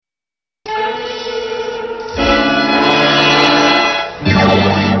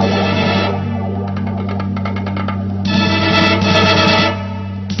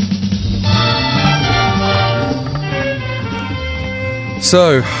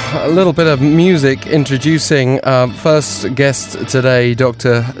So, a little bit of music introducing first guest today,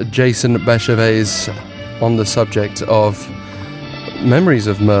 Dr. Jason Bechervaise, on the subject of Memories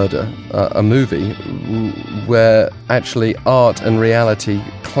of Murder, a movie where actually art and reality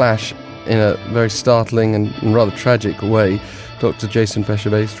clash in a very startling and rather tragic way. Dr. Jason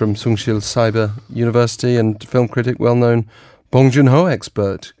Bechervaise from Soongsil Cyber University and film critic, well-known Bong Joon-ho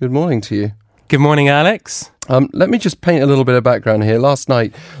expert. Good morning to you. Good morning, Alex. Let me just paint a little bit of background here. Last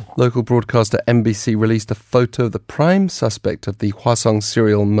night, local broadcaster MBC released a photo of the prime suspect of the Hwasong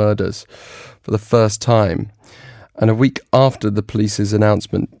serial murders for the first time. And a week after the police's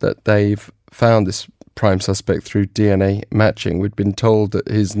announcement that they've found this prime suspect through DNA matching, we'd been told that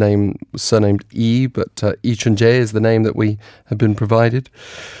his name was surnamed Yi, but Yi Chun-jae is the name that we have been provided.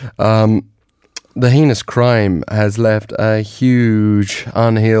 The heinous crime has left a huge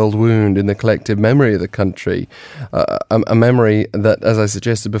unhealed wound in the collective memory of the country, a memory that, as I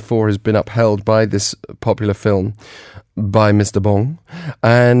suggested before, has been upheld by this popular film by Mr. Bong.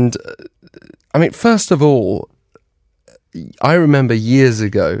 And, I mean, first of all, I remember years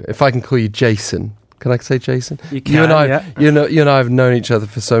ago, if I can call you Jason. Can I say Jason? You can, yeah. You and I have known each other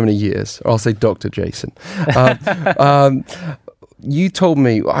for so many years. Or I'll say Dr. Jason. You told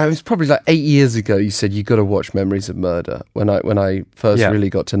me, it was probably like 8 years ago, you said you got to watch Memories of Murder when I first really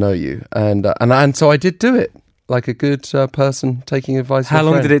got to know you. And so I did do it, like a good person taking advice from a friend.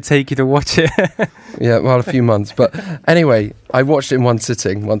 How long did it take you to watch it? Yeah, well, a few months. But anyway, I watched it in one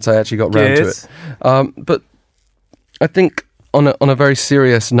sitting once I actually got round to it. But I think on a very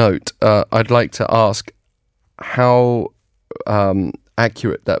serious note, I'd like to ask how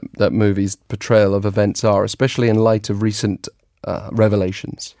accurate that movie's portrayal of events are, especially in light of recent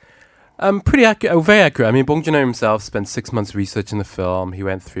revelations. Pretty accurate, very accurate. I mean, Bong Joon-ho himself spent 6 months researching the film. He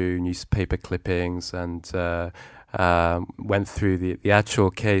went through newspaper clippings and went through the actual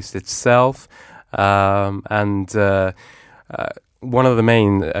case itself. One of the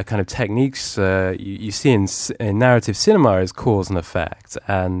main kind of techniques you see in narrative cinema is cause and effect.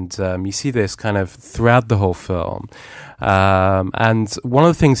 And you see this kind of throughout the whole film. And one of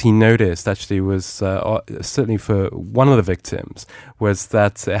the things he noticed actually was, certainly for one of the victims, was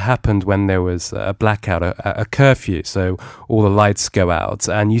that it happened when there was a blackout, a curfew, so all the lights go out.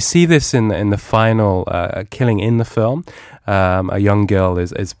 And you see this in the final killing in the film. A young girl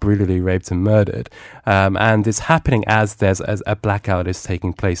is brutally raped and murdered. And it's happening as a blackout is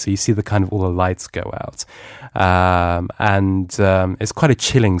taking place. So you see the kind of all the lights go out. It's quite a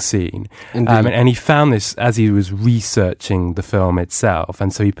chilling scene. And he found this as he was researching the film itself.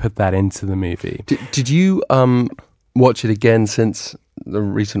 And so he put that into the movie. Did you watch it again since the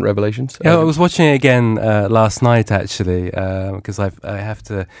recent revelations? Yeah, I was watching it again last night, actually, because I have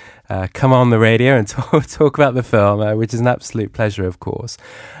to come on the radio and talk about the film, which is an absolute pleasure, of course.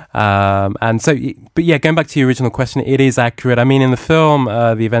 Going back to your original question, it is accurate. I mean, in the film,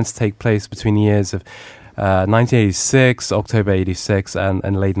 the events take place between the years of 1986, October 86, and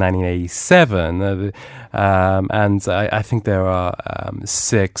late 1987. I think there are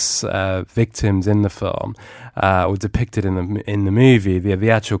 6 victims in the film, or depicted in the movie.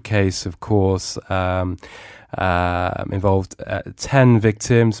 The actual case, of course, involved 10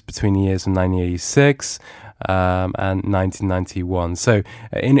 victims between the years of 1986 and 1991. So,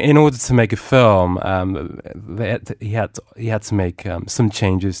 in order to make a film, he had to make some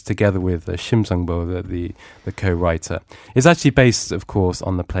changes together with Shim Sung-bo, the co-writer. It's actually based, of course,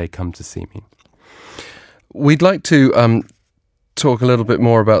 on the play Come to See Me. We'd like to talk a little bit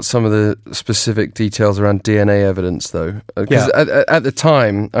more about some of the specific details around DNA evidence, though. Because at the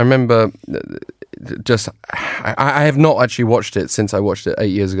time, I remember I have not actually watched it since I watched it 8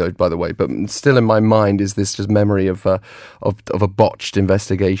 years ago, by the way, but still in my mind is this just memory of a botched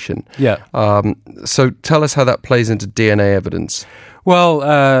investigation. Yeah. So tell us how that plays into DNA evidence. Well,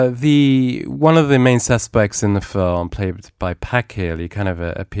 one of the main suspects in the film, played by Park Hae-il, he kind of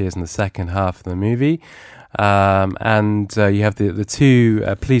appears in the second half of the movie. You have the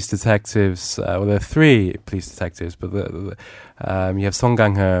 2 police detectives, well, there are 3 police detectives, but you have Song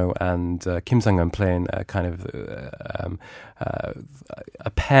Kang-ho and Kim Sang-hun playing a kind of a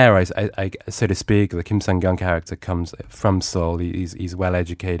pair, so to speak. The Kim Sang-hun character comes from Seoul. He's well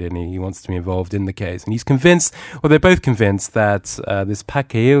educated and he wants to be involved in the case. And he's convinced, well, they're both convinced that this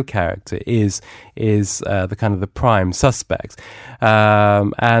Park Hae-il character is the kind of the prime suspect,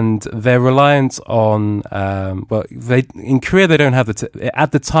 and they're reliant on in Korea they don't have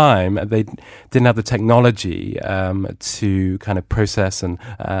at the time they didn't have the technology to kind of process and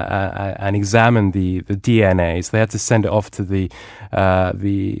examine the DNA, so they had to send it off to the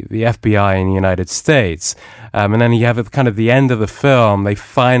FBI in the United States, and then you have at kind of the end of the film they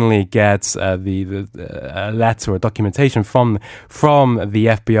finally get the letter or documentation from the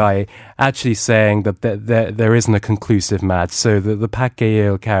FBI actually saying that there isn't a conclusive match. So the Park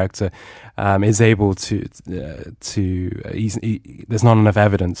Hae-il character is able to there's not enough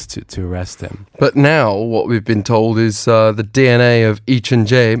evidence to arrest him. But now what we've been told is the DNA of Lee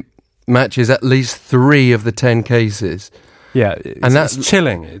Chun-jae matches at least 3 of the 10 cases. Yeah, that's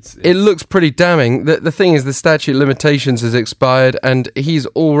chilling. It looks pretty damning. The thing is, the statute of limitations has expired, and he's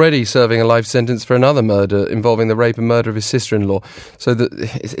already serving a life sentence for another murder involving the rape and murder of his sister-in-law. So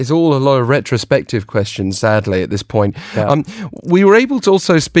it's all a lot of retrospective questions, sadly, at this point. Yeah. We were able to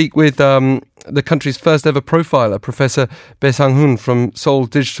also speak with the country's first ever profiler, Professor Bae Sang-hoon from Seoul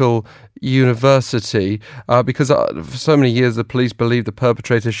Digital University, because for so many years the police believed the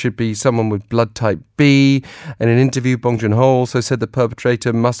perpetrator should be someone with blood type B. In an interview, Bong Joon-ho also said the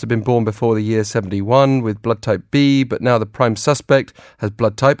perpetrator must have been born before the year 71 with blood type B, but now the prime suspect has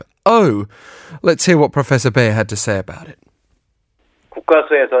blood type O. Let's hear what Professor Bae had to say about it.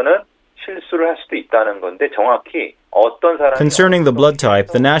 국가수에서는 실수를 할 수도 있다는 건데 정확히 Concerning the blood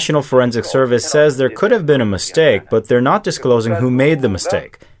type, the National Forensic Service says there could have been a mistake, but they're not disclosing who made the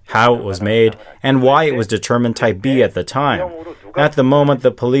mistake, how it was made, and why it was determined type B at the time. At the moment,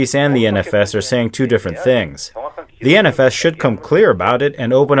 the police and the NFS are saying 2 different things. The NFS should come clear about it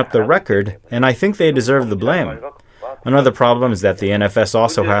and open up the record, and I think they deserve the blame. Another problem is that the NFS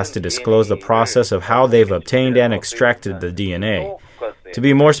also has to disclose the process of how they've obtained and extracted the DNA. To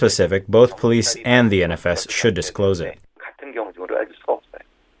be more specific, both police and the NFS should disclose it.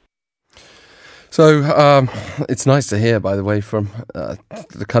 So it's nice to hear, by the way, from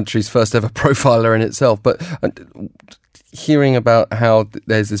the country's first ever profiler in itself, but hearing about how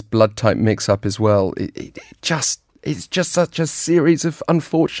there's this blood type mix-up as well, it's just such a series of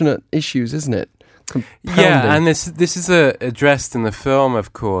unfortunate issues, isn't it? Compounding. Yeah, and this is addressed in the film,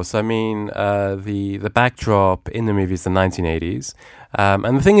 of course. I mean, the backdrop in the movie is the 1980s.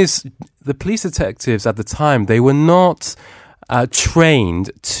 And the thing is, the police detectives at the time, they were not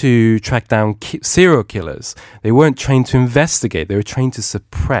trained to track down serial killers. They weren't trained to investigate. They were trained to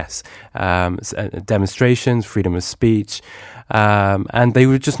suppress demonstrations, freedom of speech. And they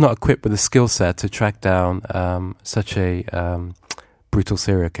were just not equipped with a skill set to track down such a brutal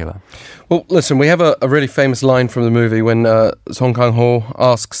serial killer. Well, listen, we have a really famous line from the movie when Song Kang-ho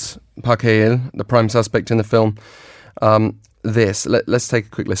asks Park Hae-il, the prime suspect in the film, this. Let's take a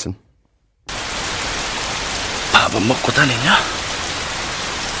quick listen. 밥은 먹고 다니냐?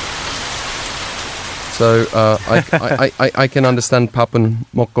 So I can understand 밥은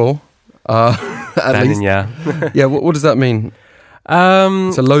먹고. At least. Yeah. What does that mean?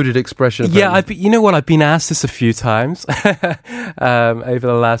 It's a loaded expression. Apparently. Yeah, you know what? I've been asked this a few times over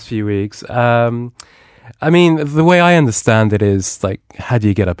the last few weeks. I mean, the way I understand it is like, how do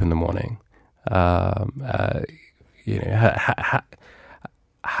you get up in the morning? You know,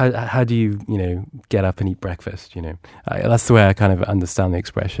 how do you get up and eat breakfast? That's the way I kind of understand the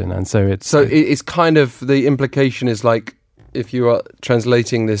expression, and so it's kind of the implication is like if you are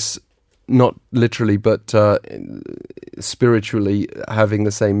translating this. Not literally, but spiritually having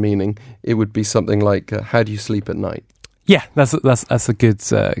the same meaning, it would be something like, "How do you sleep at night?" Yeah, that's a good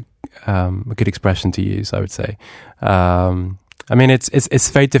expression to use, I would say. I mean, it's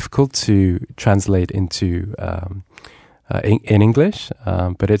very difficult to translate into in English,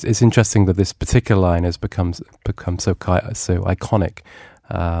 but it's interesting that this particular line has become so iconic.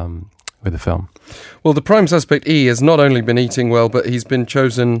 With the film. Well, the prime suspect E has not only been eating well, but he's been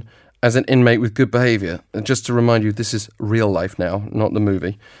chosen as an inmate with good behaviour. And just to remind you, this is real life now, not the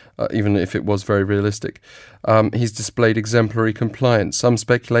movie, even if it was very realistic. He's displayed exemplary compliance. Some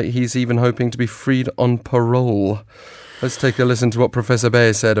speculate he's even hoping to be freed on parole. Let's take a listen to what Professor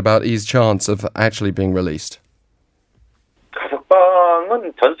Bae said about E's chance of actually being released.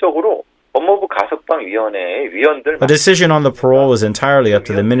 가석방은 전적으로 법무부 가석방위원회의 위원들. A decision on the parole is entirely up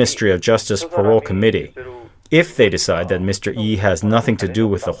to the Ministry of Justice Parole Committee. If they decide that Mr. E has nothing to do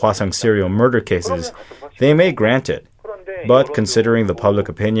with the Hwasong serial murder cases, they may grant it. But considering the public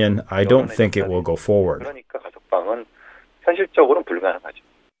opinion, I don't think it will go forward.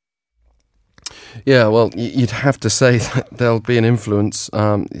 Yeah, well, you'd have to say that there'll be an influence.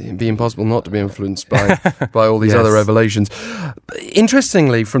 It'd be impossible not to be influenced by all these other revelations.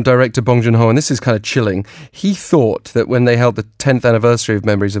 Interestingly, from director Bong Joon-ho, and this is kind of chilling, he thought that when they held the 10th anniversary of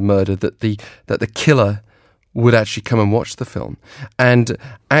Memories of Murder, that the killer would actually come and watch the film, and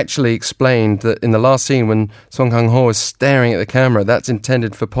actually explained that in the last scene when Song Kang-ho is staring at the camera, that's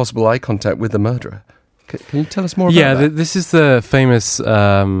intended for possible eye contact with the murderer. Can you tell us more about that? Yeah, this is the famous, one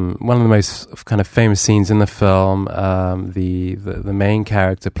of the most kind of famous scenes in the film. The main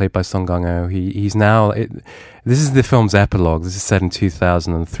character played by Song Kang-ho, he's now, this is the film's epilogue. This is set in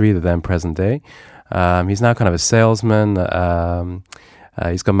 2003, the then present day. He's now kind of a salesman.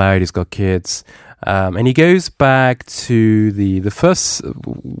 He's got married, he's got kids. And he goes back to the first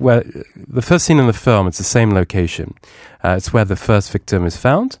scene in the film. It's the same location. It's where the first victim is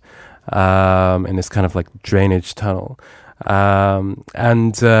found. In this kind of like drainage tunnel,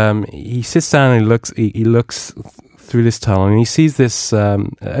 and he sits down and he looks through this tunnel and he sees this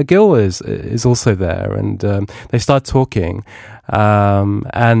a girl is also there, and they start talking,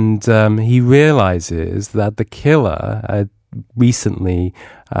 and he realizes that the killer had recently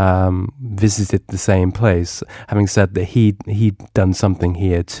visited the same place, having said that he'd done something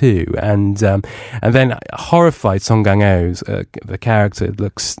here too, and then horrified, Song Kang-ho, the character,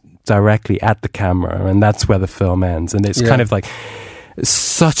 looks directly at the camera, and that's where the film ends. And it's kind of like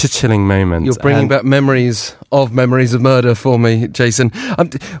such a chilling moment. You're bringing back memories of Murder for me, Jason.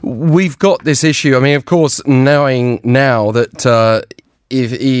 We've got this issue. I mean, of course, knowing now that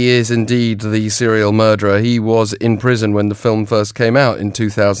if he is indeed the serial murderer, he was in prison when the film first came out in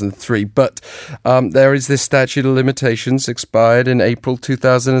 2003. But there is this statute of limitations, expired in April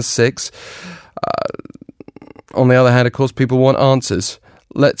 2006. On the other hand, of course, people want answers.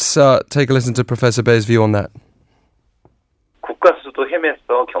 Let's take a listen to Professor Bae's view on that.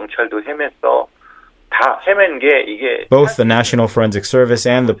 Both the National Forensic Service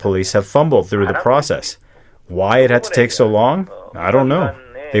and the police have fumbled through the process. Why it had to take so long? I don't know.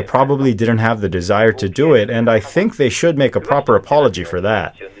 They probably didn't have the desire to do it, and I think they should make a proper apology for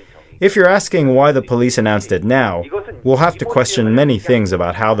that. If you're asking why the police announced it now, we'll have to question many things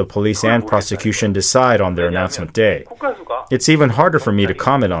about how the police and prosecution decide on their announcement day. It's even harder for me to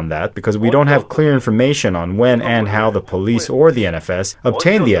comment on that because we don't have clear information on when and how the police or the NFS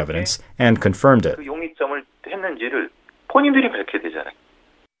obtained the evidence and confirmed it.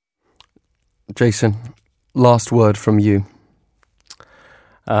 Jason, last word from you.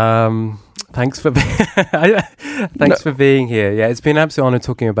 Thanks for for being here. Yeah, it's been an absolute honor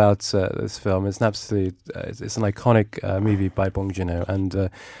talking about this film. It's an absolute, it's an iconic movie by Bong Joon-ho, and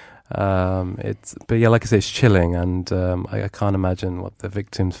but yeah, like I say, it's chilling, and I can't imagine what the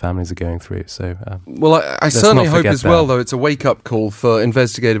victims' families are going through. So, well, I certainly hope as well, though, it's a wake-up call for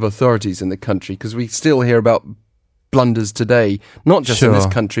investigative authorities in the country, because we still hear about blunders today, not just in this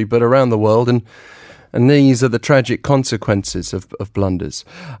country, but around the world, and these are the tragic consequences of blunders.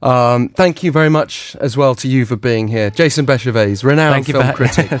 Thank you very much as well to you for being here. Jason Bechervaise, renowned film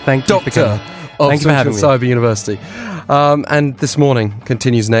critic, doctor of Soongsil Cyber University. And This Morning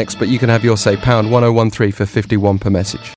continues next, but you can have your say, £1013 for 51 per message.